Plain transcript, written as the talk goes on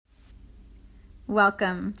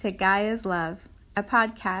Welcome to Gaia's Love, a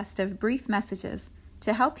podcast of brief messages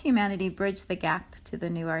to help humanity bridge the gap to the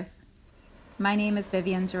new earth. My name is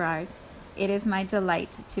Vivian Gerard. It is my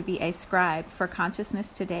delight to be a scribe for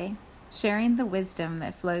consciousness today, sharing the wisdom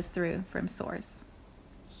that flows through from Source.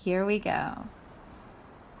 Here we go.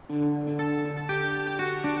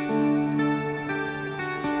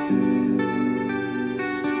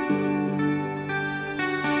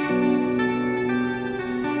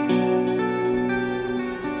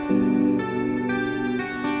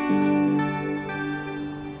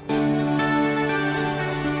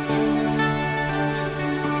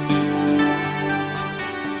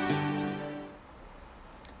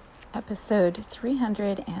 Episode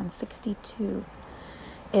 362.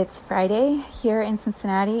 It's Friday. Here in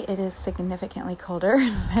Cincinnati, it is significantly colder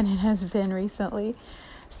than it has been recently.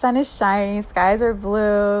 Sun is shining, skies are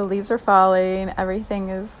blue, leaves are falling, everything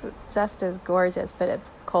is just as gorgeous, but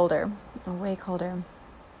it's colder, way colder.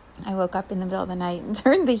 I woke up in the middle of the night and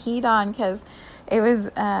turned the heat on because it was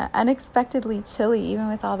unexpectedly chilly, even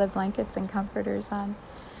with all the blankets and comforters on.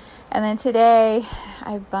 And then today,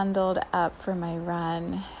 I bundled up for my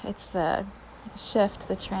run. It's the shift,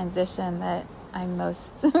 the transition that I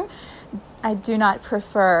do not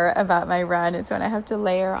prefer about my run. It's when I have to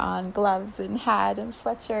layer on gloves and hat and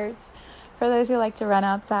sweatshirts. For those who like to run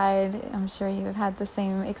outside, I'm sure you have had the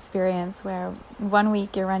same experience where one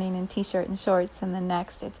week you're running in t-shirt and shorts and the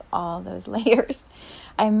next it's all those layers.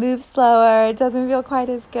 I move slower, it doesn't feel quite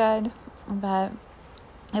as good, but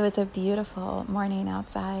it was a beautiful morning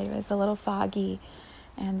outside. It was a little foggy.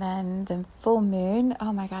 And then the full moon,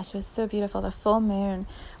 oh my gosh, it was so beautiful. The full moon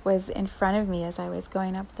was in front of me as I was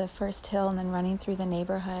going up the first hill and then running through the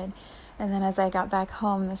neighborhood. And then as I got back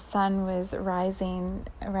home, the sun was rising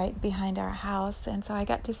right behind our house. And so I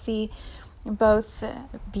got to see both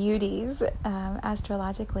beauties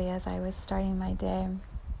astrologically as I was starting my day.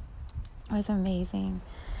 It was amazing.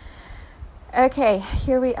 Okay,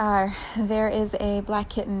 here we are. There is a black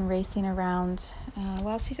kitten racing around.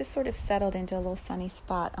 She just sort of settled into a little sunny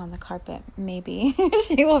spot on the carpet. Maybe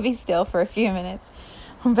she will be still for a few minutes.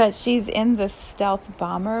 But she's in the stealth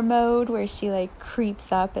bomber mode where she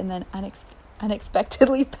creeps up and then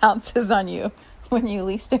unexpectedly pounces on you when you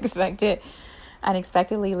least expect it.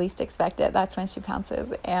 Unexpectedly least expect it. That's when she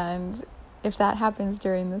pounces. And if that happens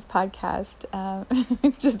during this podcast,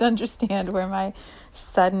 just understand where my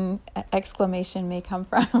sudden exclamation may come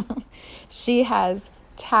from. She has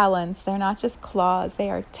talons. They're not just claws. They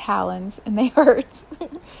are talons, and they hurt.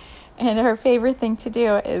 And her favorite thing to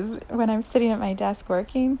do is when I'm sitting at my desk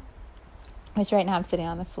working, which right now I'm sitting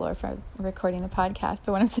on the floor for recording the podcast,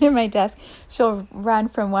 but when I'm sitting at my desk, she'll run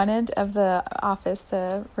from one end of the office,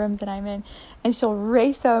 the room that I'm in, and she'll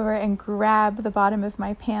race over and grab the bottom of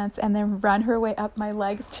my pants and then run her way up my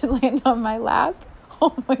legs to land on my lap.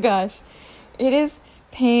 Oh my gosh. It is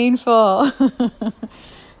painful.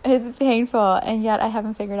 It's painful, and yet I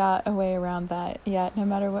haven't figured out a way around that yet. No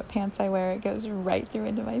matter what pants I wear, it goes right through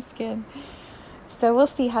into my skin. So we'll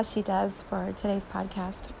see how she does for today's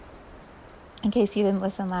podcast. In case you didn't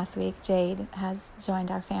listen last week, Jade has joined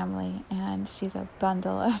our family, and she's a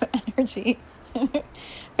bundle of energy.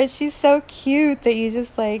 But she's so cute that you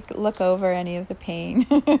just look over any of the pain.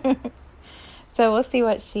 So we'll see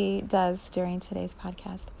what she does during today's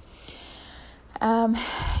podcast.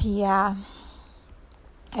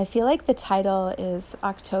 I feel like the title is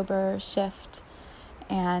October Shift,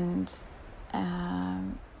 and how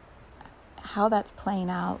that's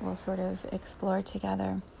playing out we'll sort of explore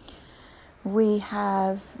together. We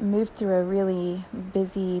have moved through a really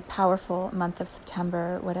busy, powerful month of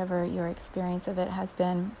September, whatever your experience of it has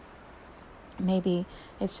been. Maybe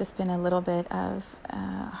it's just been a little bit of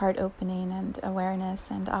heart opening and awareness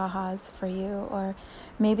and ahas for you, or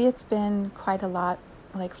maybe it's been quite a lot,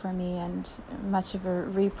 like for me, and much of a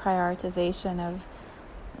reprioritization of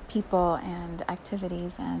people and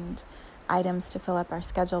activities and items to fill up our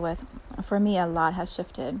schedule with. For me, a lot has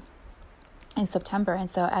shifted in September, and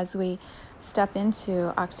so as we step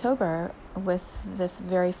into October with this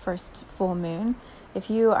very first full moon, if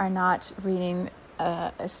you are not reading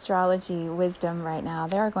astrology wisdom right now,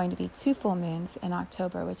 there are going to be 2 full moons in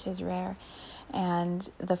October, which is rare. And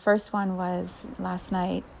the first one was last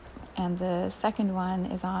night, and the second one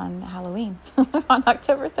is on Halloween, on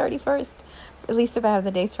October 31st. At least if I have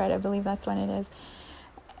the dates right, I believe that's when it is.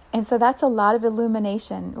 And so that's a lot of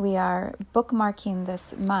illumination. We are bookmarking this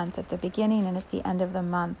month at the beginning and at the end of the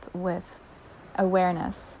month with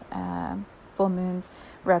awareness. Full moons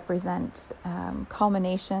represent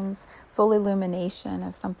culminations, full illumination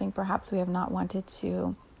of something perhaps we have not wanted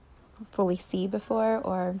to fully see before,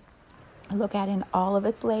 or look at in all of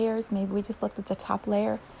its layers. Maybe we just looked at the top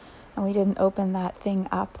layer and we didn't open that thing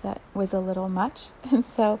up that was a little much. And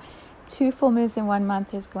so 2 full moons in 1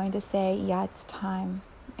 month is going to say, yeah, it's time.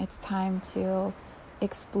 It's time to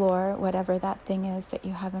explore whatever that thing is that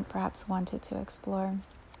you haven't perhaps wanted to explore.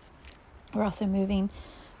 We're also moving,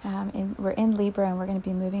 we're in Libra, and we're going to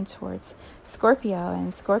be moving towards Scorpio.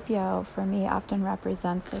 And Scorpio, for me, often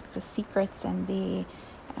represents like the secrets and the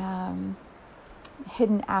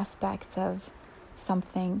hidden aspects of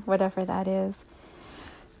something, whatever that is.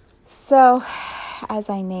 So as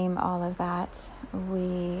I name all of that,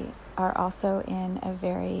 we are also in a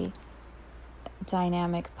very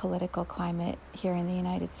dynamic political climate here in the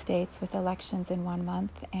United States with elections in 1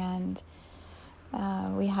 month. And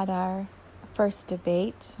we had our first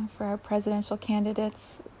debate for our presidential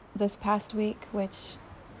candidates this past week, which,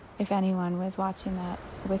 if anyone was watching that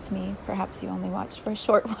with me, perhaps you only watched for a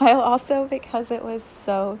short while also, because it was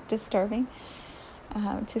so disturbing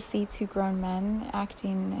to see 2 grown men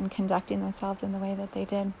acting and conducting themselves in the way that they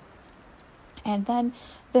did. And then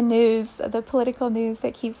the news, the political news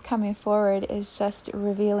that keeps coming forward is just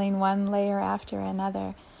revealing one layer after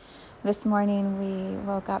another. This morning we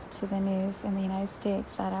woke up to the news in the United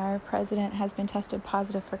States that our president has been tested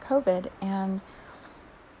positive for COVID, and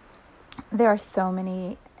there are so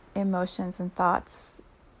many emotions and thoughts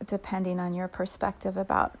depending on your perspective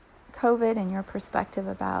about COVID and your perspective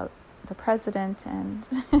about the president and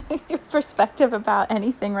your perspective about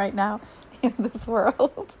anything right now in this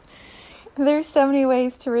world. There's so many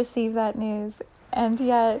ways to receive that news, and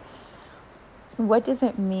yet what does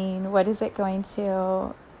it mean? What is it going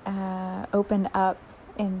to open up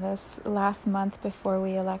in this last month before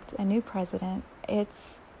we elect a new president?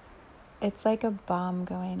 It's like a bomb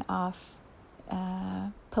going off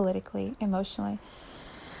politically, emotionally,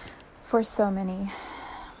 for so many.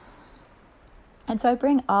 And so I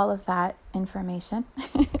bring all of that information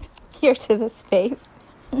here to the space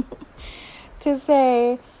to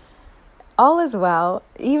say, all is well,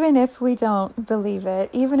 even if we don't believe it,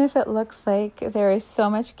 even if it looks like there is so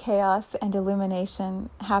much chaos and illumination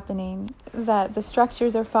happening, that the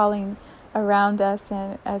structures are falling around us,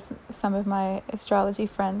 and as some of my astrology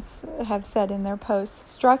friends have said in their posts,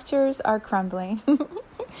 structures are crumbling.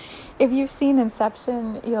 If you've seen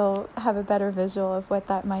Inception, you'll have a better visual of what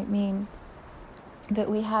that might mean. But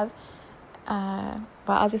we have,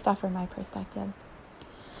 I'll just offer my perspective.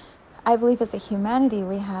 I believe as a humanity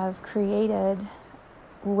we have created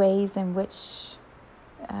ways in which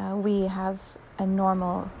we have a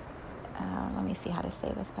normal, let me see how to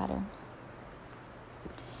say this better.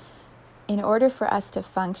 In order for us to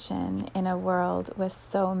function in a world with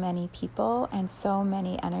so many people and so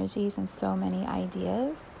many energies and so many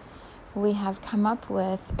ideas, we have come up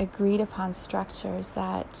with agreed upon structures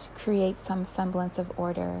that create some semblance of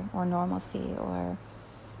order or normalcy or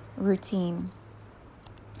routine,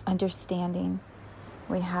 understanding.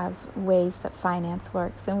 We have ways that finance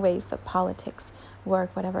works and ways that politics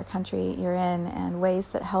work, whatever country you're in, and ways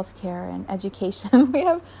that healthcare and education, we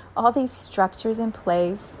have all these structures in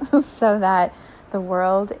place so that the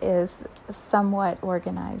world is somewhat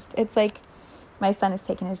organized. It's like my son is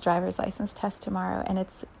taking his driver's license test tomorrow, and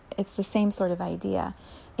it's the same sort of idea.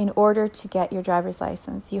 In order to get your driver's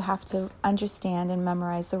license, you have to understand and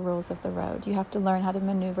memorize the rules of the road. You have to learn how to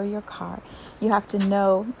maneuver your car. You have to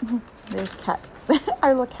know, there's cat,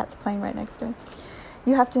 our little cat's playing right next to me.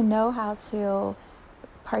 You have to know how to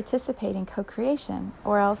participate in co-creation,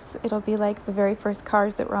 or else it'll be like the very first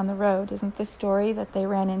cars that were on the road. Isn't the story that they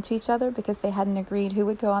ran into each other because they hadn't agreed who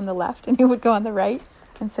would go on the left and who would go on the right?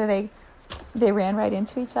 And so they ran right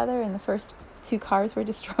into each other, and the first 2 cars were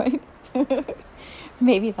destroyed.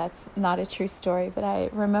 Maybe that's not a true story, but I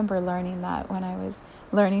remember learning that when I was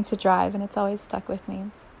learning to drive, and it's always stuck with me.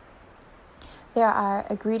 There are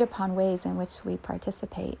agreed upon ways in which we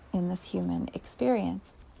participate in this human experience,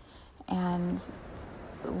 and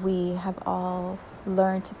we have all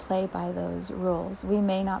learned to play by those rules. We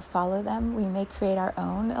may not follow them. We may create our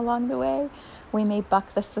own along the way. We may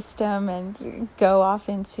buck the system and go off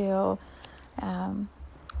into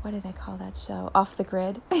what do they call that show? Off the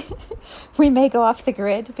grid. We may go off the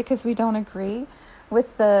grid because we don't agree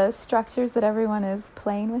with the structures that everyone is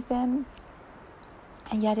playing within.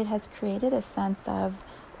 And yet it has created a sense of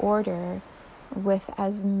order with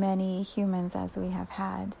as many humans as we have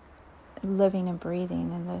had living and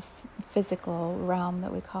breathing in this physical realm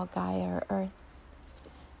that we call Gaia or Earth.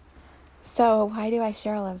 So why do I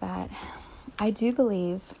share all of that? I do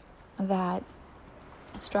believe that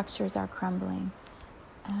structures are crumbling.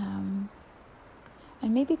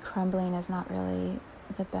 And maybe crumbling is not really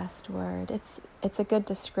the best word. It's a good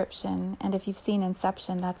description, and if you've seen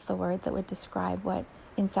Inception, that's the word that would describe what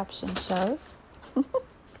Inception shows.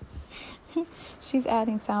 She's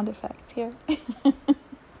adding sound effects here.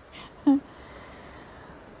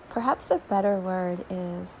 Perhaps a better word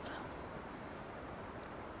is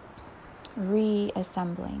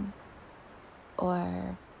reassembling,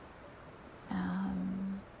 or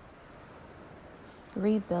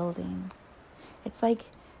rebuilding. It's like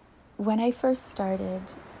when I first started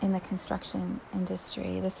in the construction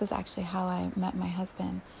industry, this is actually how I met my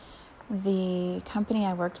husband. The company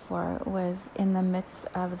I worked for was in the midst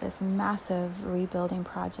of this massive rebuilding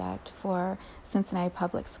project for Cincinnati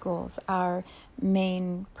Public Schools, our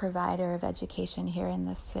main provider of education here in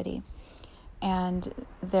this city. And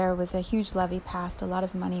there was a huge levy passed, a lot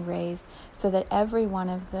of money raised, so that every one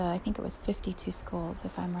of I think it was 52 schools,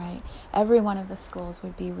 if I'm right, every one of the schools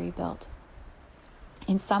would be rebuilt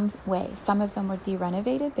in some way. Some of them would be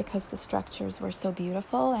renovated because the structures were so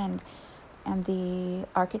beautiful and the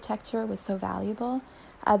architecture was so valuable.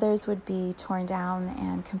 Others would be torn down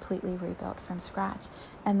and completely rebuilt from scratch.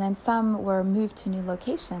 And then some were moved to new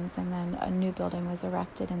locations, and then a new building was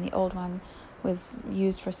erected and the old one was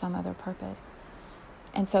used for some other purpose.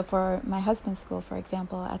 And so for my husband's school, for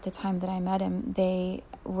example, at the time that I met him, they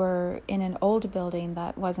were in an old building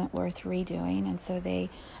that wasn't worth redoing, and so they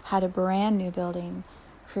had a brand new building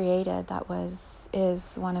created that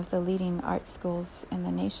is one of the leading art schools in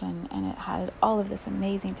the nation, and it had all of this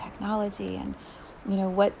amazing technology. And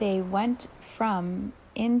what they went from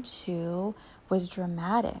into was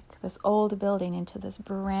dramatic. This old building into this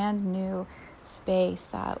brand new space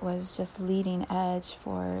that was just leading edge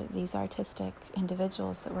for these artistic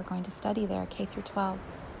individuals that were going to study there, K through 12.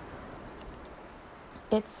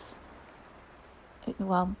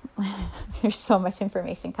 There's so much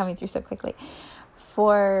information coming through so quickly.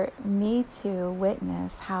 For me to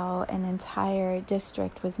witness how an entire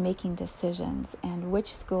district was making decisions and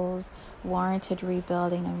which schools warranted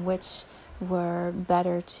rebuilding and which were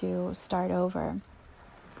better to start over,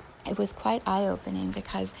 it was quite eye-opening,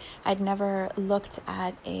 because I'd never looked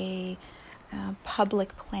at a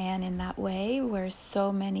public plan in that way, where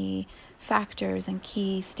so many factors and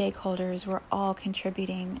key stakeholders were all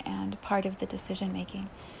contributing and part of the decision-making.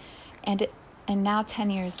 And now 10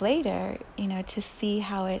 years later, to see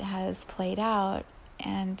how it has played out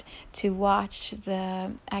and to watch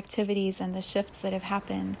the activities and the shifts that have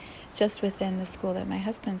happened just within the school that my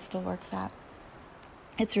husband still works at,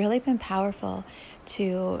 it's really been powerful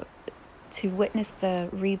to witness the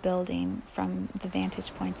rebuilding from the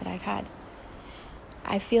vantage point that I've had.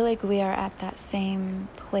 I feel like we are at that same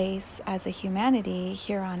place as a humanity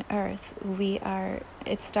here on Earth.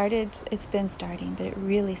 It's been starting, but it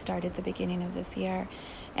really started the beginning of this year.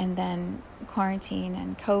 And then quarantine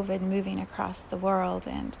and COVID moving across the world,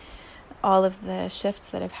 and all of the shifts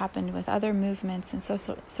that have happened with other movements and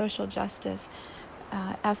social justice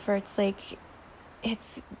efforts. Like,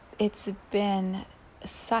 it's been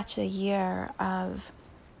such a year of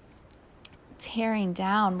tearing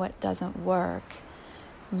down what doesn't work,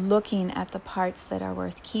 looking at the parts that are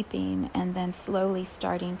worth keeping, and then slowly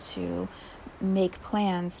starting to make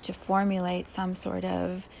plans to formulate some sort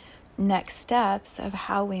of next steps of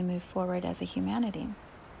how we move forward as a humanity.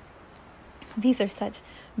 These are such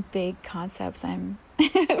big concepts I'm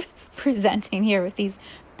presenting here with these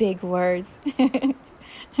big words.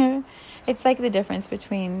 It's like the difference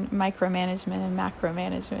between micromanagement and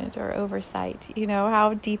macromanagement, or oversight.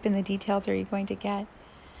 How deep in the details are you going to get?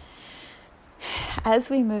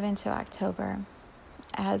 As we move into October,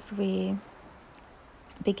 as we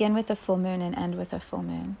begin with a full moon and end with a full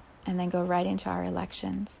moon, and then go right into our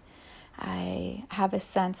elections, I have a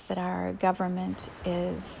sense that our government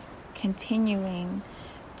is continuing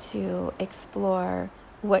to explore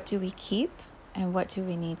what do we keep and what do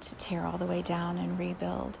we need to tear all the way down and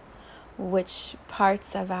rebuild. Which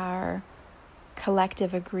parts of our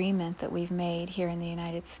collective agreement that we've made here in the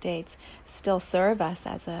United States still serve us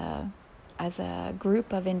as a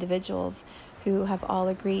group of individuals who have all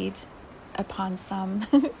agreed upon some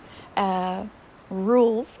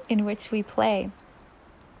rules in which we play.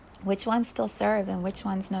 Which ones still serve and which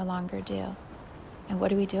ones no longer do? And what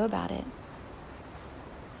do we do about it?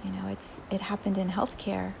 It happened in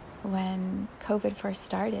healthcare when COVID first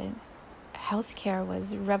started. Healthcare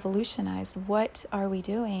was revolutionized. What are we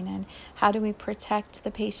doing, and how do we protect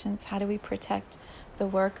the patients? How do we protect the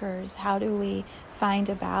workers? How do we find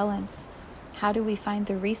a balance? How do we find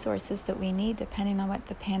the resources that we need depending on what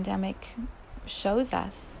the pandemic shows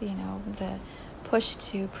us? The push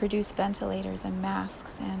to produce ventilators and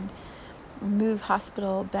masks and move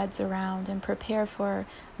hospital beds around and prepare for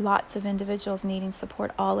lots of individuals needing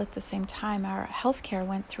support all at the same time. Our healthcare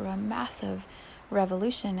went through a massive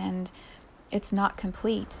revolution, and it's not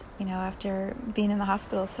complete. After being in the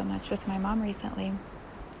hospital so much with my mom recently,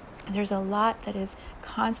 there's a lot that is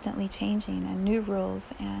constantly changing, and new rules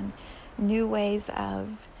and new ways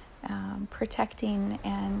of protecting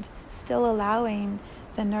and still allowing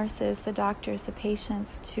the nurses, the doctors, the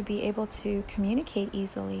patients to be able to communicate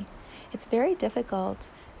easily. It's very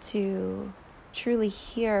difficult to truly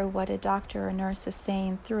hear what a doctor or nurse is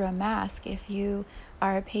saying through a mask if you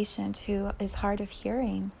are a patient who is hard of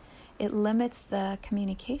hearing. It limits the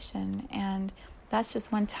communication, and that's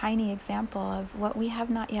just one tiny example of what we have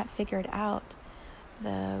not yet figured out,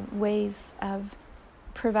 the ways of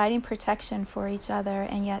providing protection for each other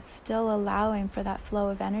and yet still allowing for that flow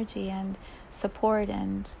of energy and support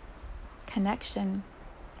and connection.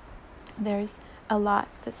 There's a lot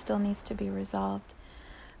that still needs to be resolved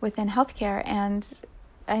within healthcare, and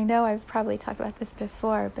I know I've probably talked about this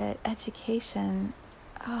before, but education,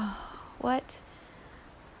 what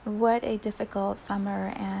a difficult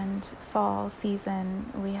summer and fall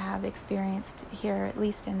season we have experienced here, at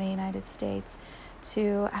least in the United States,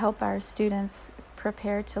 to help our students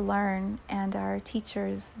prepare to learn and our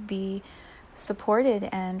teachers be supported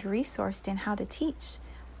and resourced in how to teach.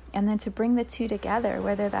 And then to bring the two together,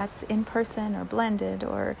 whether that's in person or blended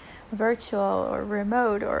or virtual or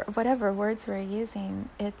remote or whatever words we're using,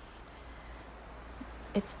 it's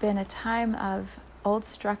been a time of old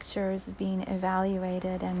structures being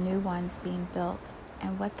evaluated and new ones being built.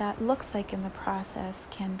 And what that looks like in the process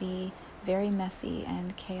can be very messy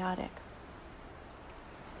and chaotic.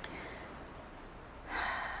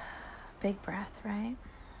 Big breath, right?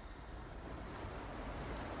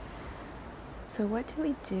 So what do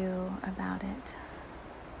we do about it?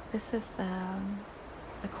 This is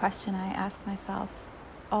the question I ask myself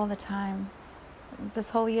all the time,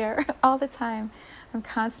 this whole year, all the time. I'm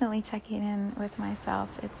constantly checking in with myself.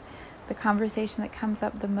 It's the conversation that comes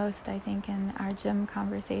up the most, I think, in our gym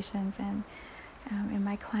conversations and in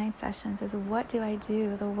my client sessions is, what do I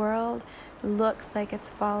do? The world looks like it's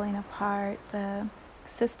falling apart. The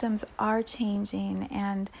systems are changing,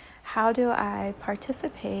 and how do I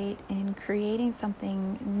participate in creating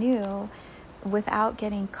something new without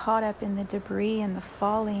getting caught up in the debris and the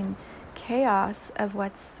falling chaos of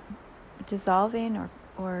what's dissolving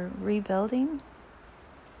or rebuilding?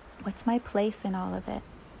 What's my place in all of it?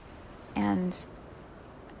 And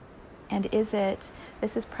is it,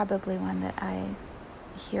 this is probably one that I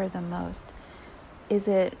hear the most, is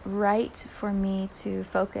it right for me to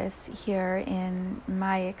focus here in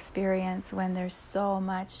my experience when there's so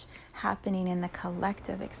much happening in the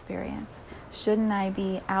collective experience? Shouldn't I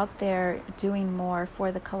be out there doing more for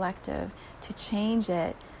the collective to change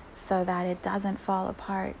it so that it doesn't fall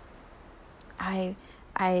apart? I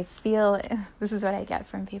feel, this is what I get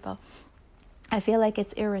from people, I feel like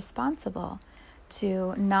it's irresponsible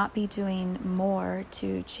to not be doing more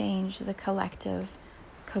to change the collective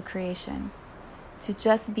co-creation. To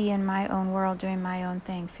just be in my own world doing my own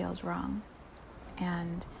thing feels wrong.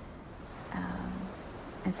 And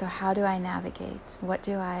so how do I navigate? What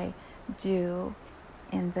do I do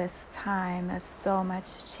in this time of so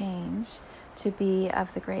much change to be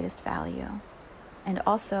of the greatest value? And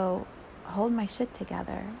also hold my shit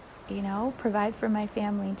together, provide for my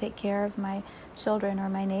family and take care of my children or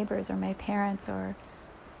my neighbors or my parents or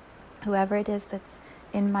whoever it is that's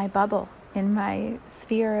in my bubble, in my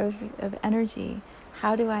sphere of energy.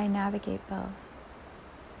 How do I navigate both?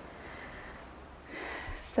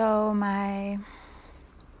 So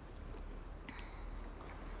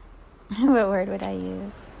what word would I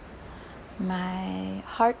use? My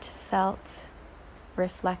heartfelt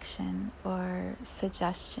reflection or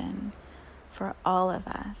suggestion for all of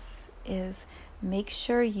us is, make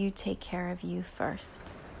sure you take care of you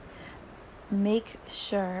first. Make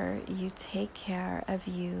sure you take care of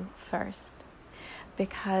you first.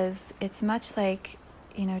 Because it's much like,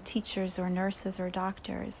 teachers or nurses or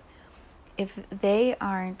doctors. If they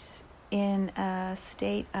aren't in a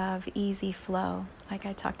state of easy flow, like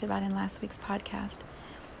I talked about in last week's podcast,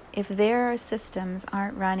 if their systems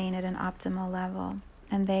aren't running at an optimal level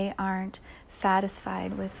and they aren't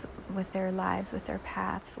satisfied with their lives, with their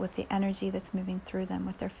paths, with the energy that's moving through them,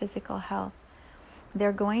 with their physical health,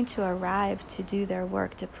 they're going to arrive to do their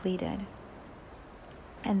work depleted.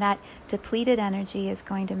 And that depleted energy is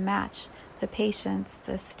going to match the patients,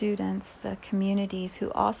 the students, the communities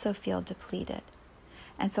who also feel depleted.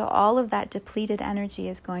 And so all of that depleted energy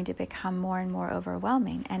is going to become more and more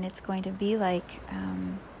overwhelming. And it's going to be like,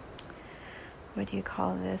 what do you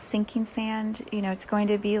call this, sinking sand. It's going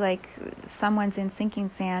to be like someone's in sinking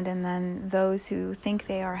sand, and then those who think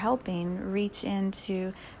they are helping reach in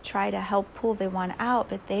to try to help pull the one out,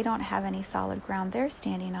 but they don't have any solid ground they're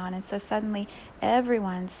standing on. And so suddenly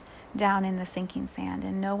everyone's down in the sinking sand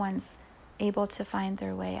and no one's able to find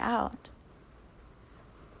their way out.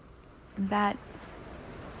 That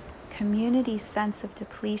community sense of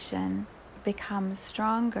depletion becomes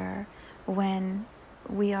stronger when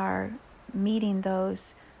we are meeting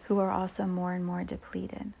those who are also more and more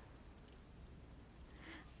depleted.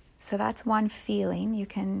 So that's one feeling. You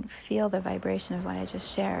can feel the vibration of what I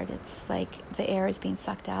just shared. It's like the air is being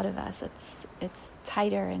sucked out of us. It's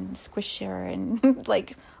tighter and squishier and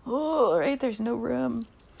like, oh, right, there's no room.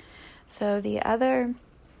 So the other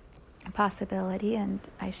possibility, and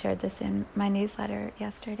I shared this in my newsletter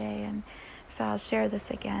yesterday, and so I'll share this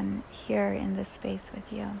again here in this space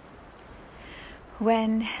with you.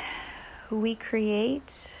 When we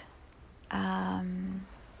create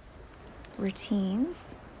routines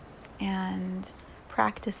and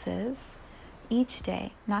practices each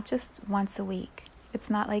day, not just once a week. It's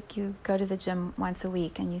not like you go to the gym once a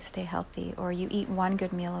week and you stay healthy, or you eat one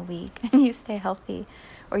good meal a week and you stay healthy,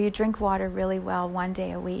 or you drink water really well one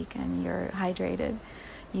day a week and you're hydrated.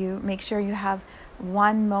 You make sure you have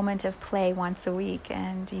one moment of play once a week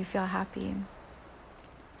and you feel happy.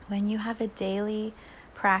 When you have a daily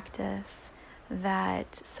practice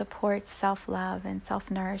that supports self-love and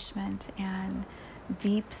self-nourishment and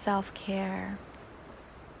deep self-care,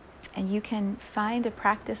 and you can find a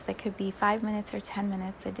practice that could be 5 minutes or 10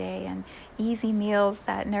 minutes a day, and easy meals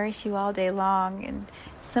that nourish you all day long, and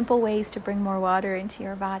simple ways to bring more water into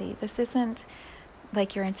your body. This isn't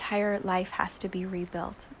like your entire life has to be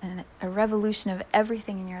rebuilt and a revolution of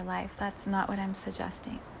everything in your life. That's not what I'm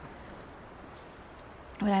suggesting.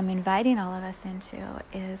 What I'm inviting all of us into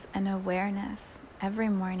is an awareness every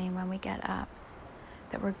morning when we get up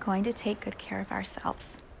that we're going to take good care of ourselves.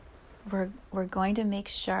 We're going to make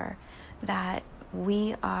sure that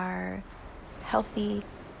we are healthy,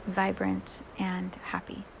 vibrant, and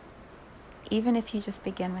happy. Even if you just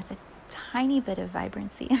begin with a tiny bit of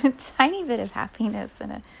vibrancy, a tiny bit of happiness,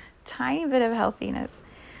 and a tiny bit of healthiness,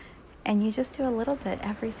 and you just do a little bit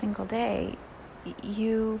every single day,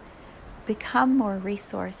 you become more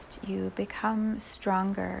resourced, you become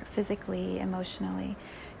stronger physically, emotionally.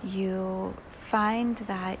 You find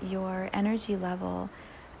that your energy level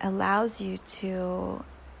allows you to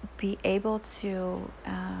be able to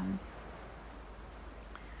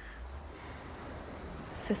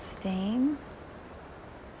sustain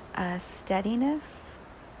a steadiness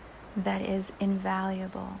that is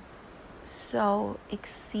invaluable, so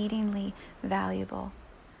exceedingly valuable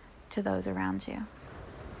to those around you.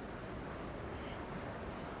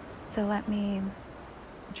 So let me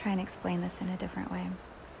try and explain this in a different way.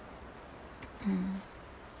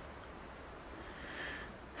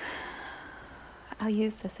 I'll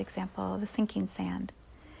use this example, the sinking sand.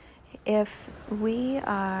 If we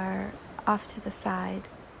are off to the side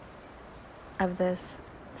of this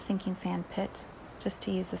sinking sand pit, just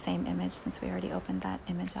to use the same image since we already opened that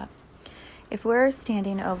image up. If we're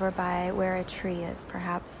standing over by where a tree is,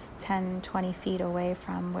 perhaps 10, 20 feet away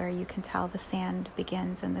from where you can tell the sand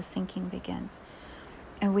begins and the sinking begins,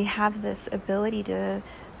 and we have this ability to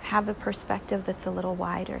have a perspective that's a little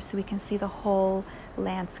wider, so we can see the whole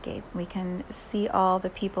landscape. We can see all the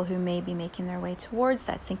people who may be making their way towards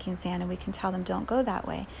that sinking sand, and we can tell them, don't go that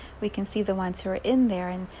way. We can see the ones who are in there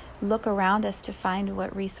and look around us to find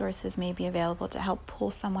what resources may be available to help pull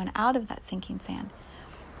someone out of that sinking sand.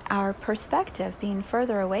 Our perspective, being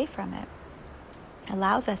further away from it,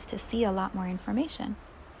 allows us to see a lot more information.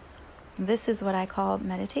 This is what I call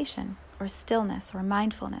meditation, or stillness, or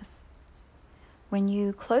mindfulness. When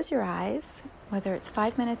you close your eyes, whether it's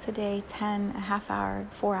 5 minutes a day, 10, a half hour,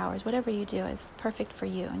 4 hours, whatever you do is perfect for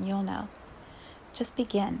you, and you'll know. Just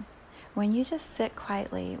begin. When you just sit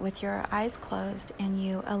quietly with your eyes closed and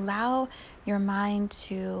you allow your mind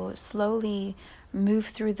to slowly move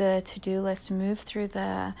through the to-do list, move through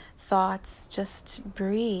the thoughts, just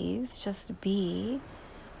breathe, just be,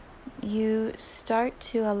 you start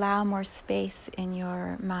to allow more space in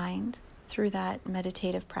your mind through that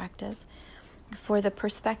meditative practice for the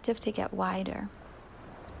perspective to get wider.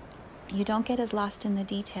 You don't get as lost in the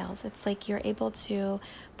details. It's like you're able to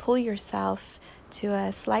pull yourself to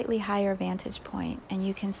a slightly higher vantage point, and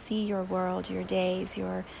you can see your world, your days,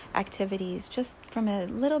 your activities just from a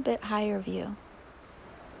little bit higher view.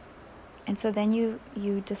 And so then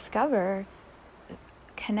you discover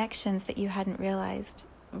connections that you hadn't realized,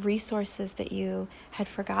 resources that you had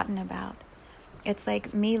forgotten about. It's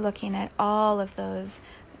like me looking at all of those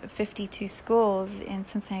 52 schools in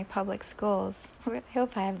Cincinnati Public Schools. I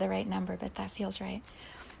hope I have the right number, but that feels right.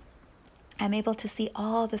 I'm able to see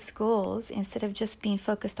all the schools instead of just being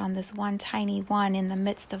focused on this one tiny one in the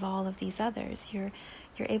midst of all of these others. You're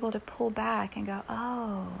able to pull back and go,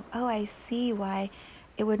 oh, I see why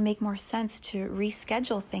it would make more sense to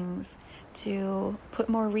reschedule things, to put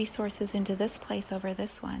more resources into this place over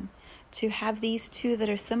this one, to have these two that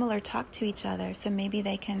are similar talk to each other so maybe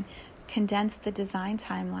they can condense the design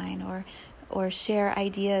timeline or share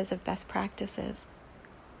ideas of best practices.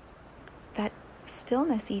 That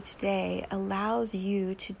stillness each day allows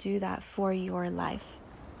you to do that for your life,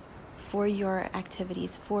 for your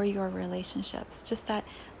activities, for your relationships. Just that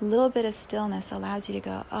little bit of stillness allows you to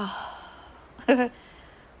go, oh,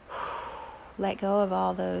 let go of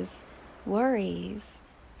all those worries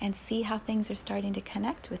and see how things are starting to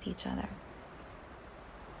connect with each other.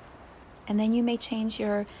 And then you may change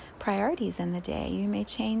your priorities in the day. You may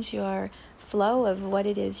change your flow of what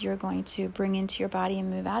it is you're going to bring into your body and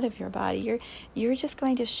move out of your body. You're just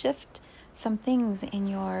going to shift some things in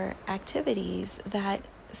your activities that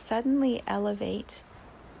suddenly elevate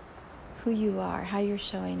who you are, how you're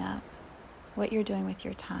showing up, what you're doing with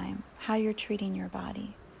your time, how you're treating your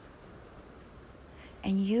body.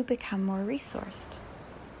 And you become more resourced.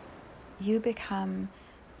 You become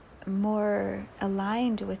more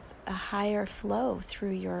aligned with a higher flow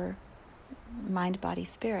through your mind, body,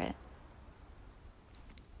 spirit.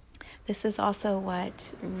 This is also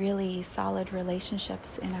what really solid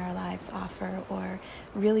relationships in our lives offer, or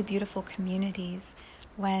really beautiful communities.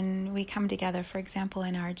 When we come together, for example,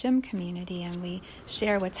 in our gym community, and we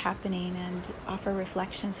share what's happening and offer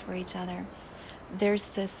reflections for each other, there's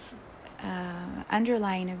this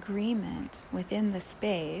underlying agreement within the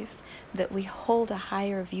space that we hold a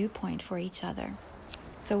higher viewpoint for each other.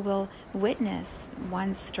 So we'll witness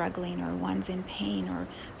one's struggling, or one's in pain, or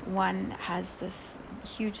one has this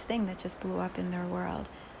huge thing that just blew up in their world.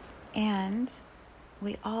 And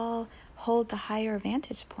we all hold the higher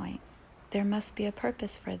vantage point. There must be a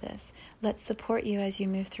purpose for this. Let's support you as you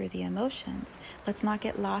move through the emotions. Let's not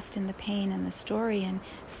get lost in the pain and the story and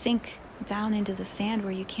sink down into the sand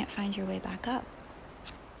where you can't find your way back up.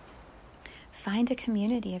 Find a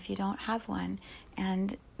community if you don't have one,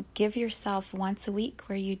 and give yourself once a week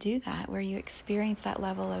where you do that, where you experience that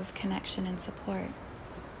level of connection and support.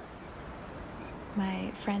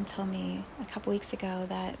 My friend told me a couple weeks ago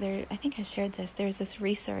that I think I shared this, there's this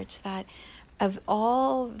research that of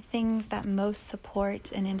all things that most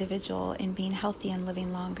support an individual in being healthy and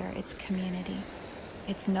living longer, it's community.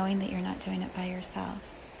 It's knowing that you're not doing it by yourself.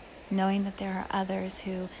 Knowing that there are others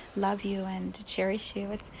who love you and cherish you.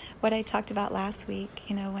 It's what I talked about last week,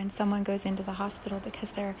 when someone goes into the hospital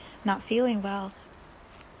because they're not feeling well.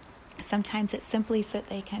 Sometimes it's simply so that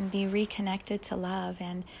they can be reconnected to love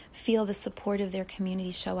and feel the support of their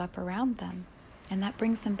community show up around them. And that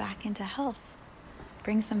brings them back into health,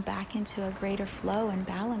 brings them back into a greater flow and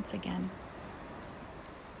balance again.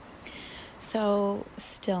 So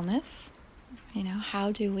stillness,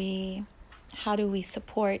 how do we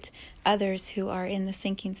support others who are in the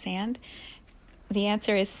sinking sand? The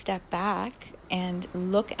answer is step back and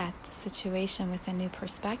look at the situation with a new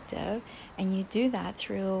perspective. And you do that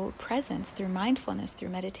through presence, through mindfulness, through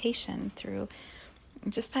meditation, through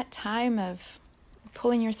just that time of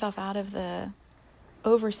pulling yourself out of the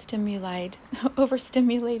overstimulated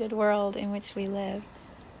world in which we live.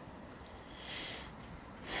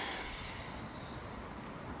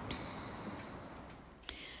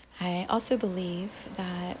 I also believe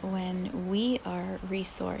that when we are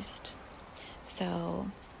resourced, so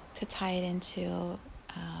to tie it into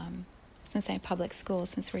Cincinnati Public Schools,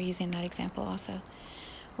 since we're using that example also,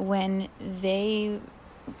 when they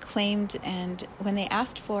claimed and when they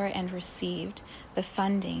asked for and received the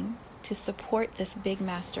funding to support this big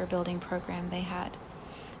master building program they had,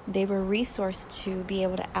 they were resourced to be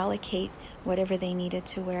able to allocate whatever they needed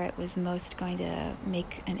to where it was most going to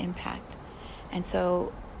make an impact. And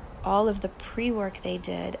so all of the pre-work they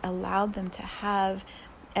did allowed them to have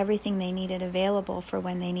everything they needed available for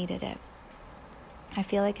when they needed it. I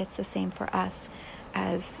feel like it's the same for us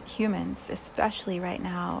as humans, especially right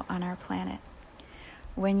now on our planet.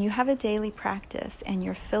 When you have a daily practice and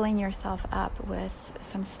you're filling yourself up with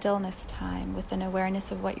some stillness time, with an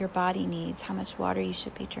awareness of what your body needs, how much water you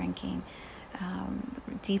should be drinking,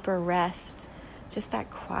 deeper rest, just that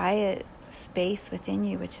quiet space within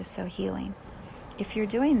you, which is so healing. If you're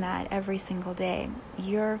doing that every single day,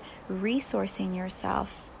 you're resourcing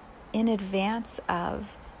yourself in advance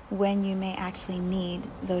of when you may actually need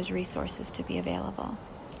those resources to be available.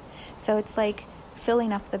 So it's like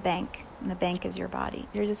filling up the bank, and the bank is your body.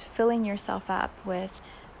 You're just filling yourself up with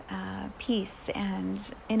peace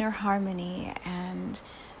and inner harmony and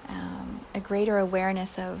a greater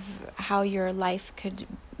awareness of how your life could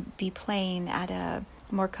be playing at a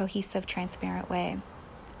more cohesive, transparent way.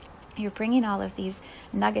 You're bringing all of these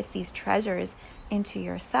nuggets, these treasures into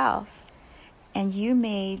yourself. And you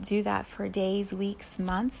may do that for days, weeks,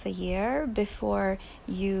 months, a year before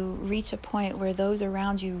you reach a point where those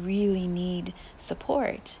around you really need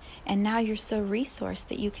support. And now you're so resourced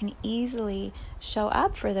that you can easily show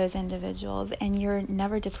up for those individuals and you're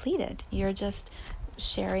never depleted. You're just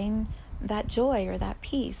sharing that joy or that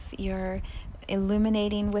peace. You're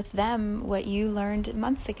illuminating with them what you learned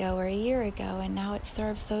months ago or a year ago, and now it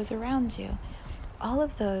serves those around you. All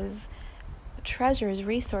of those treasures,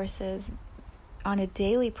 resources, on a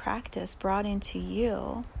daily practice brought into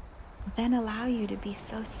you, then allow you to be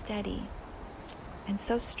so steady and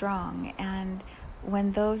so strong. And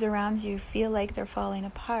when those around you feel like they're falling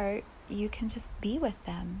apart, you can just be with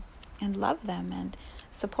them and love them and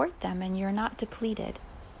support them, and you're not depleted.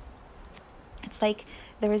 It's like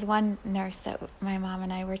there was one nurse that my mom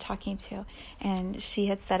and I were talking to, and she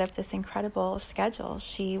had set up this incredible schedule.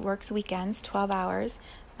 She works weekends, 12 hours,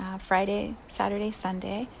 Friday, Saturday,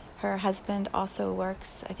 Sunday. Her husband also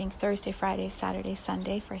works, I think, Thursday, Friday, Saturday,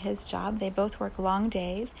 Sunday for his job. They both work long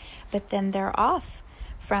days, but then they're off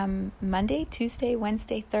from Monday, Tuesday,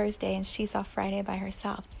 Wednesday, Thursday, and she's off Friday by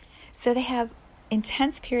herself. So they have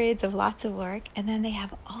intense periods of lots of work, and then they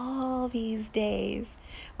have all these days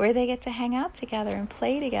where they get to hang out together and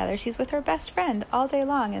play together. She's with her best friend all day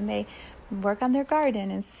long, and they work on their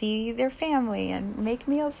garden and see their family and make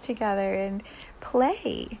meals together and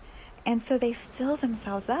play. And so they fill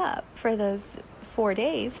themselves up for those 4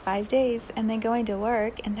 days, 5 days, and then going to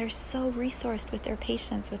work, and they're so resourced with their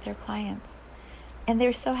patients, with their clients. And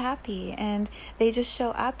they're so happy, and they just show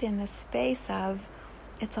up in this space of,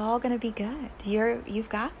 it's all going to be good. You've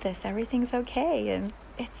got this. Everything's okay. And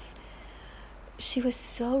she was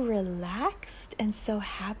so relaxed and so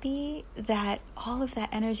happy that all of that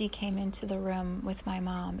energy came into the room with my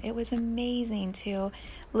mom. It was amazing to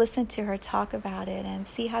listen to her talk about it and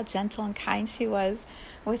see how gentle and kind she was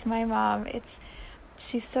with my mom.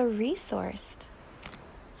 She's so resourced.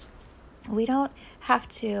 We don't have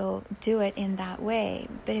to do it in that way,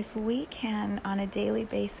 but if we can on a daily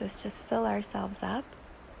basis just fill ourselves up,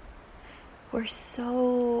 we're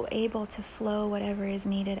so able to flow whatever is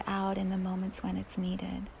needed out in the moments when it's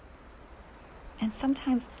needed. And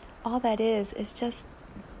sometimes all that is just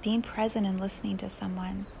being present and listening to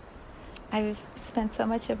someone. I've spent so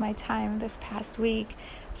much of my time this past week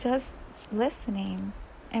just listening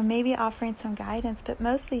and maybe offering some guidance, but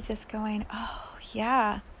mostly just going, oh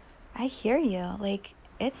yeah, I hear you. Like,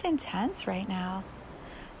 it's intense right now.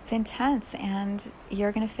 It's intense, and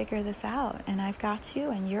you're going to figure this out, and I've got you,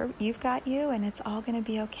 and you've got you, and it's all going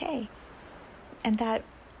to be okay. And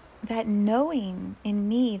that knowing in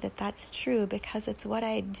me that that's true, because it's what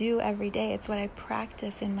I do every day. It's what I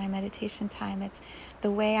practice in my meditation time. It's the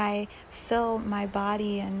way I fill my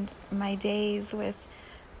body and my days with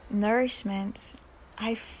nourishment.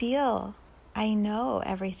 I know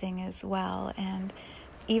everything is well, and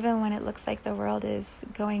even when it looks like the world is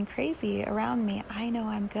going crazy around me, I know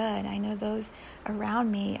I'm good. I know those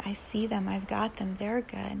around me, I see them, I've got them, they're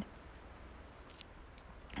good.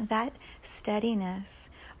 That steadiness,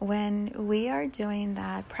 when we are doing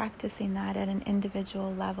that, practicing that at an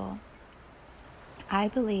individual level, I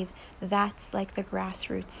believe that's like the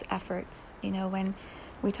grassroots efforts. When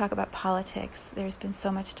we talk about politics, there's been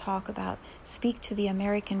so much talk about speak to the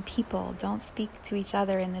American people, don't speak to each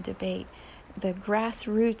other in the debate. The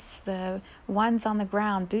grassroots, the ones on the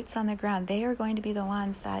ground, boots on the ground, they are going to be the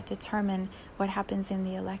ones that determine what happens in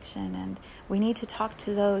the election. And we need to talk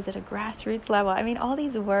to those at a grassroots level. I mean, all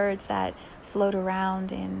these words that float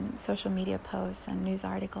around in social media posts and news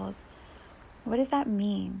articles. What does that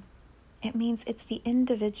mean? It means it's the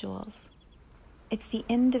individuals. It's the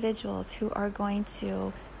individuals who are going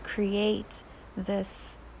to create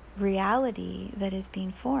this reality that is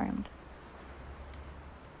being formed.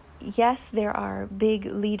 Yes, there are big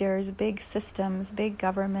leaders, big systems, big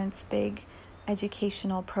governments, big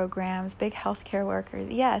educational programs, big healthcare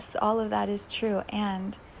workers. Yes, all of that is true.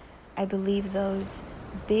 And I believe those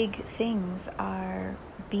big things are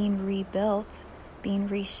being rebuilt, being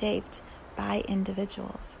reshaped by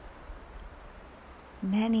individuals.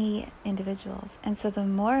 Many individuals. And so the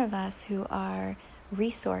more of us who are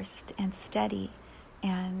resourced and steady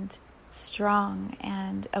and strong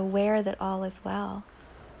and aware that all is well,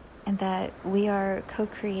 and that we are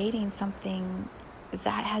co-creating something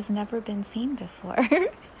that has never been seen before.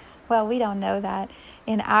 Well, we don't know that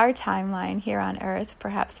in our timeline here on Earth.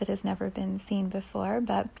 Perhaps it has never been seen before,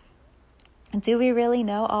 but do we really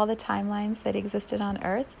know all the timelines that existed on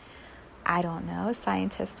Earth? I don't know.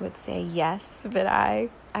 Scientists would say yes, but I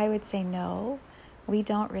would say no. We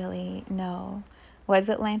don't really know. Was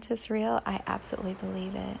Atlantis real? I absolutely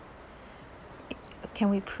believe it. Can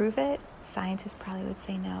we prove it? Scientists probably would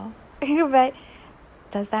say no. But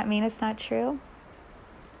does that mean it's not true?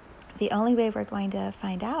 The only way we're going to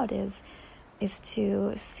find out is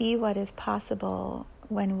to see what is possible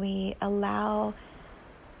when we allow,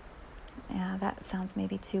 that sounds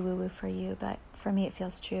maybe too woo-woo for you, but for me it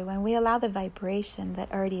feels true. When we allow the vibration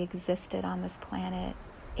that already existed on this planet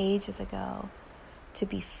ages ago to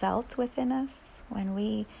be felt within us, when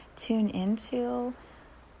we tune into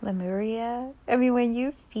Lemuria, when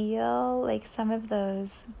you feel like some of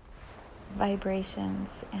those vibrations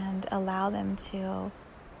and allow them to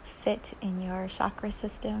sit in your chakra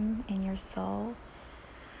system, in your soul,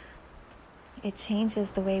 it changes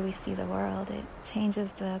the way we see the world. It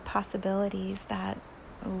changes the possibilities that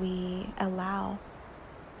we allow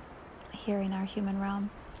here in our human realm.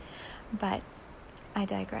 But I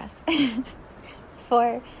digress.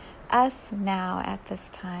 For us now at this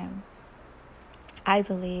time, I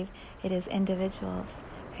believe it is individuals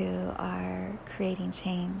who are creating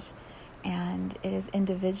change, and it is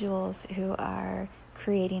individuals who are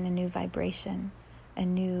creating a new vibration, a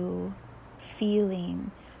new feeling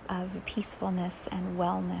of peacefulness and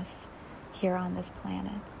wellness here on this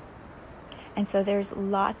planet. And so there's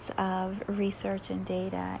lots of research and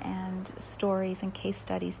data and stories and case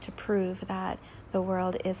studies to prove that the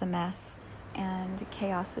world is a mess and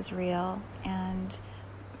chaos is real and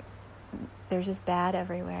there's just bad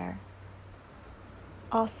everywhere.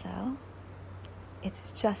 Also,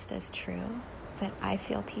 it's just as true that I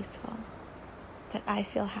feel peaceful, that I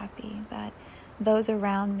feel happy, that those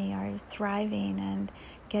around me are thriving and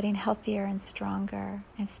getting healthier and stronger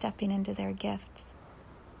and stepping into their gifts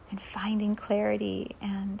and finding clarity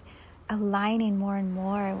and aligning more and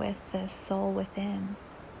more with the soul within.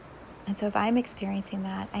 And so if I'm experiencing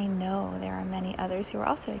that, I know there are many others who are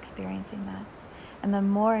also experiencing that. And the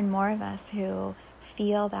more and more of us who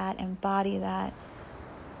feel that, embody that,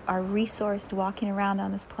 are resourced walking around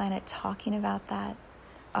on this planet talking about that,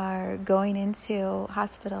 are going into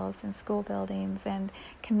hospitals and school buildings and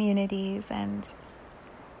communities and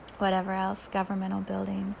whatever else, governmental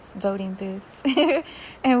buildings, voting booths.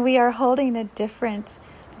 And we are holding a different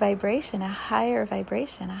vibration, a higher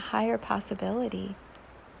vibration, a higher possibility.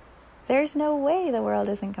 There's no way the world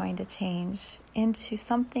isn't going to change into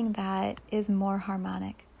something that is more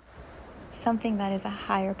harmonic, something that is a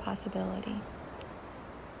higher possibility.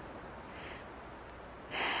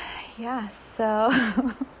 Yeah, so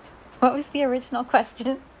what was the original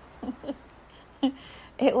question?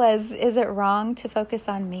 It was, is it wrong to focus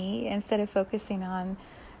on me instead of focusing on,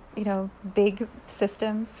 big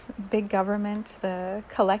systems, big government, the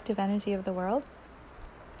collective energy of the world?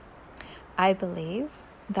 I believe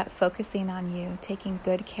that focusing on you, taking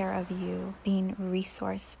good care of you, being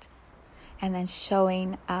resourced, and then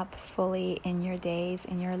showing up fully in your days,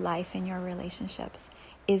 in your life, in your relationships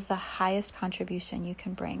is the highest contribution you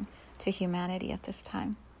can bring to humanity at this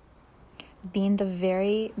time. Being the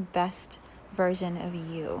very best version of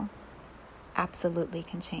you absolutely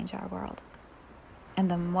can change our world. And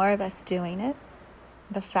the more of us doing it,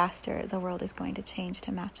 the faster the world is going to change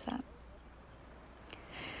to match that.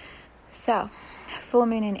 So, full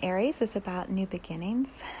moon in Aries is about new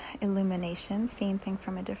beginnings, illumination, seeing things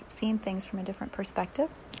from a different perspective.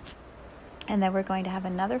 And then we're going to have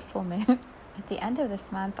another full moon at the end of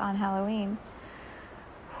this month on Halloween.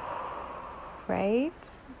 Right?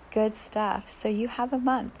 Good stuff. So you have a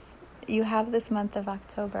month. You have this month of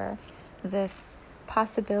October, this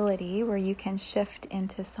possibility where you can shift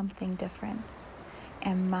into something different.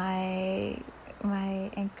 And my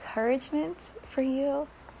encouragement for you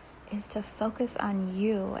is to focus on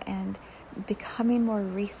you and becoming more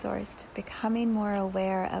resourced, becoming more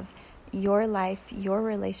aware of your life, your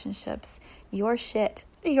relationships, your shit,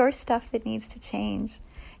 your stuff that needs to change,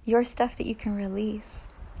 your stuff that you can release.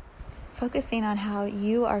 Focusing on how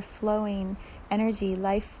you are flowing energy,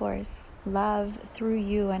 life force, love through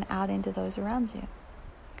you and out into those around you.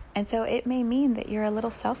 And so it may mean that you're a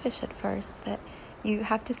little selfish at first, that you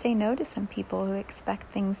have to say no to some people who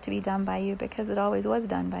expect things to be done by you because it always was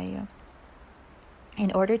done by you.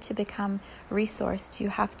 In order to become resourced, you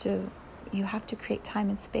have to create time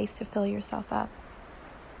and space to fill yourself up.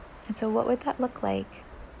 And so what would that look like?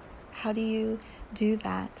 How do you do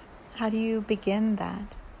that? How do you begin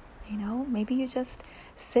that? Maybe you just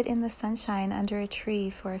sit in the sunshine under a tree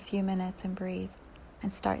for a few minutes and breathe.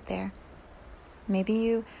 and start there. Maybe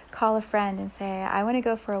you call a friend and say, I want to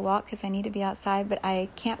go for a walk because I need to be outside, but I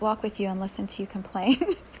can't walk with you and listen to you complain.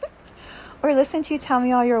 Or listen to you tell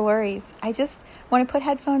me all your worries. I just want to put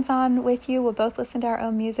headphones on with you. We'll both listen to our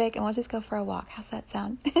own music and we'll just go for a walk. How's that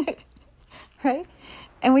sound? Right?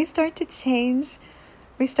 And we start to change.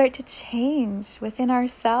 We start to change within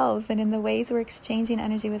ourselves and in the ways we're exchanging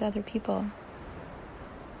energy with other people.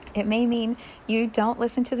 It may mean you don't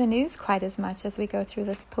listen to the news quite as much as we go through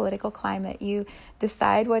this political climate. You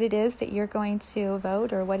decide what it is that you're going to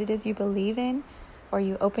vote or what it is you believe in, or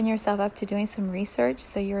you open yourself up to doing some research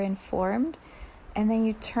so you're informed, and then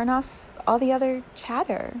you turn off all the other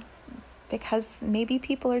chatter because maybe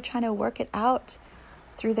people are trying to work it out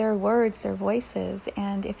through their words, their voices,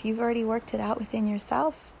 and if you've already worked it out within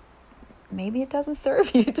yourself, maybe it doesn't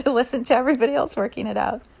serve you to listen to everybody else working it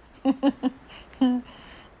out.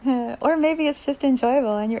 Or maybe it's just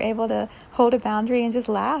enjoyable and you're able to hold a boundary and just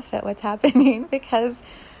laugh at what's happening because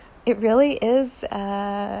it really is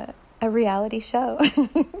a reality show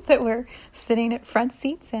that we're sitting at front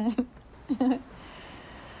seats in.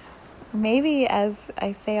 Maybe as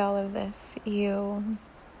I say all of this,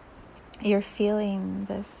 you're feeling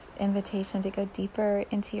this invitation to go deeper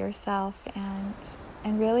into yourself and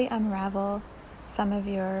really unravel some of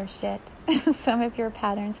your shit, some of your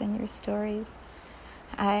patterns and your stories.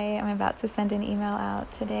 I am about to send an email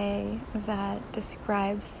out today that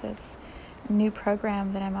describes this new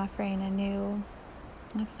program that I'm offering,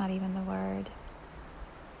 that's not even the word,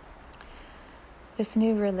 this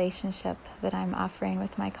new relationship that I'm offering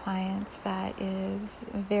with my clients that is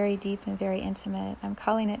very deep and very intimate. I'm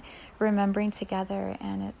calling it Remembering Together,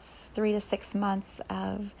 and it's 3 to 6 months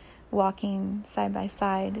of walking side by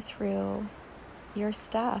side through your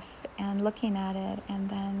stuff and looking at it and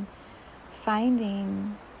then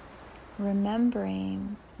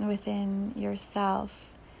remembering within yourself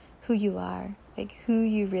who you are, like who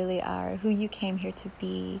you really are, who you came here to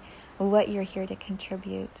be, what you're here to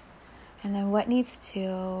contribute, and then what needs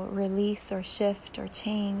to release or shift or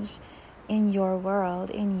change in your world,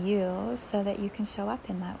 in you, so that you can show up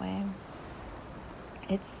in that way.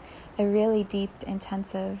 It's a really deep,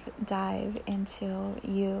 intensive dive into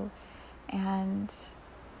you, and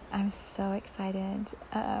I'm so excited.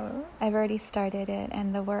 I've already started it,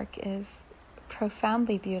 and the work is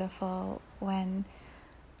profoundly beautiful when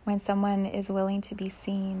someone is willing to be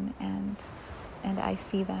seen and I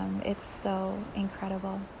see them. It's so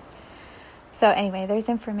incredible. So anyway, there's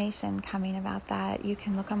information coming about that. You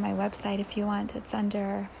can look on my website if you want. It's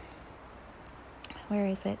under, where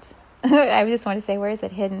is it? I just want to say, where is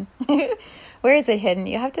it hidden? Where is it hidden?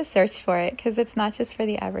 You have to search for it because it's not just for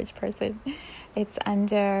the average person. It's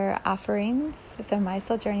under offerings, so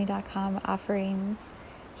mysouljourney.com, offerings,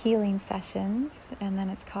 healing sessions, and then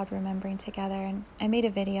it's called Remembering Together. And I made a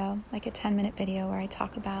video, like a 10-minute video, where I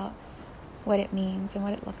talk about what it means and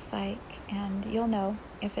what it looks like, and you'll know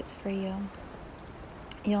if it's for you.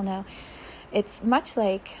 You'll know. It's much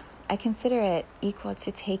like, I consider it equal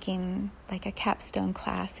to taking like a capstone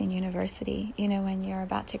class in university, when you're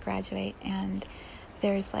about to graduate and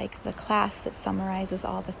there's like the class that summarizes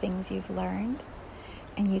all the things you've learned,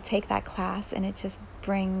 and you take that class and it just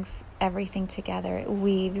brings everything together. It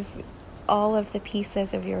weaves all of the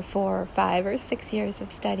pieces of your 4 or 5 or 6 years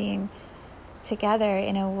of studying together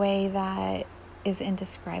in a way that is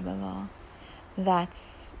indescribable. That's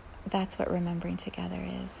what Remembering Together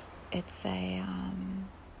is. It's a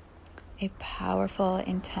powerful,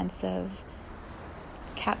 intensive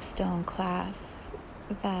capstone class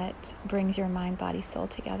that brings your mind, body, soul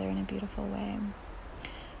together in a beautiful way.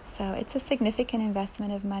 So it's a significant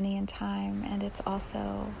investment of money and time, and it's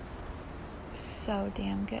also so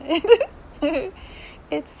damn good.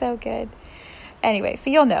 It's so good. Anyway, so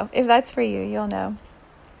you'll know. If that's for you, you'll know.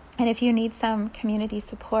 And if you need some community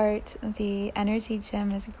support, the Energy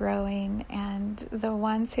Gym is growing, and the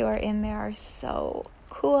ones who are in there are so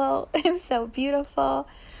cool and so beautiful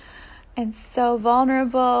and so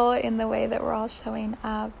vulnerable in the way that we're all showing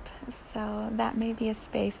up. So that may be a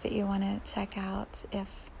space that you want to check out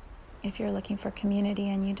if you're looking for community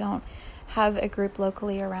and you don't have a group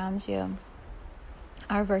locally around you.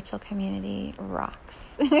 Our virtual community rocks.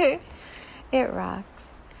 It rocks.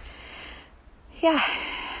 Yeah,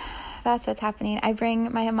 that's what's happening. I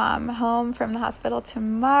bring my mom home from the hospital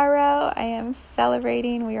tomorrow. I am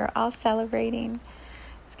celebrating. We are all celebrating.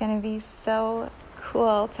 It's going to be so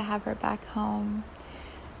cool to have her back home.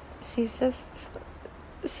 She's just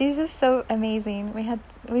so amazing.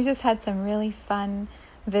 We just had some really fun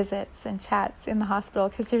visits and chats in the hospital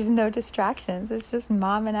because there's no distractions. It's just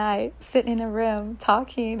mom and I sitting in a room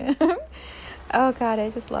talking. Oh God, I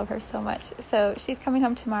just love her so much. So she's coming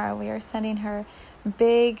home tomorrow. We are sending her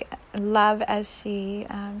big love as she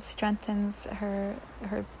strengthens her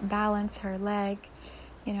balance, her leg,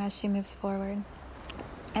 as she moves forward.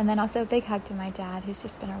 And then also a big hug to my dad, who's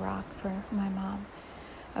just been a rock for my mom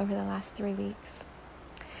over the last 3 weeks.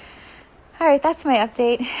 All right, that's my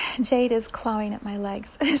update. Jade is clawing at my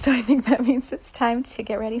legs, so I think that means it's time to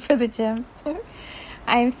get ready for the gym.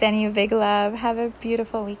 I'm sending you a big love. Have a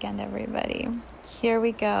beautiful weekend, everybody. Here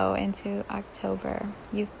we go into October.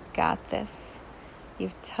 You've got this.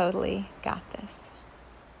 You've totally got this.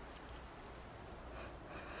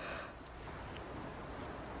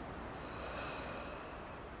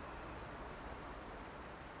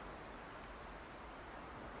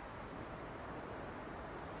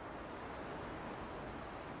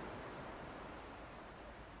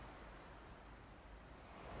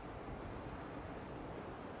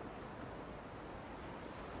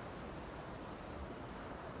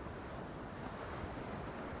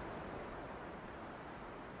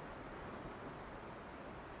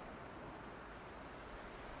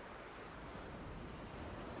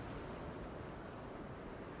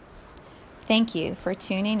 Thank you for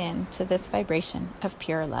tuning in to this vibration of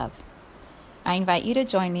pure love. I invite you to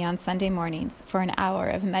join me on Sunday mornings for an hour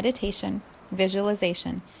of meditation,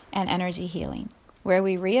 visualization, and energy healing, where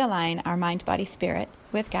we realign our mind, body, spirit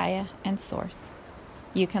with Gaia and Source.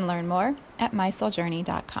 You can learn more at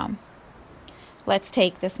mysouljourney.com. Let's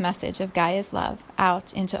take this message of Gaia's love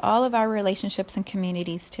out into all of our relationships and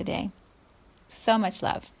communities today. So much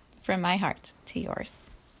love from my heart to yours.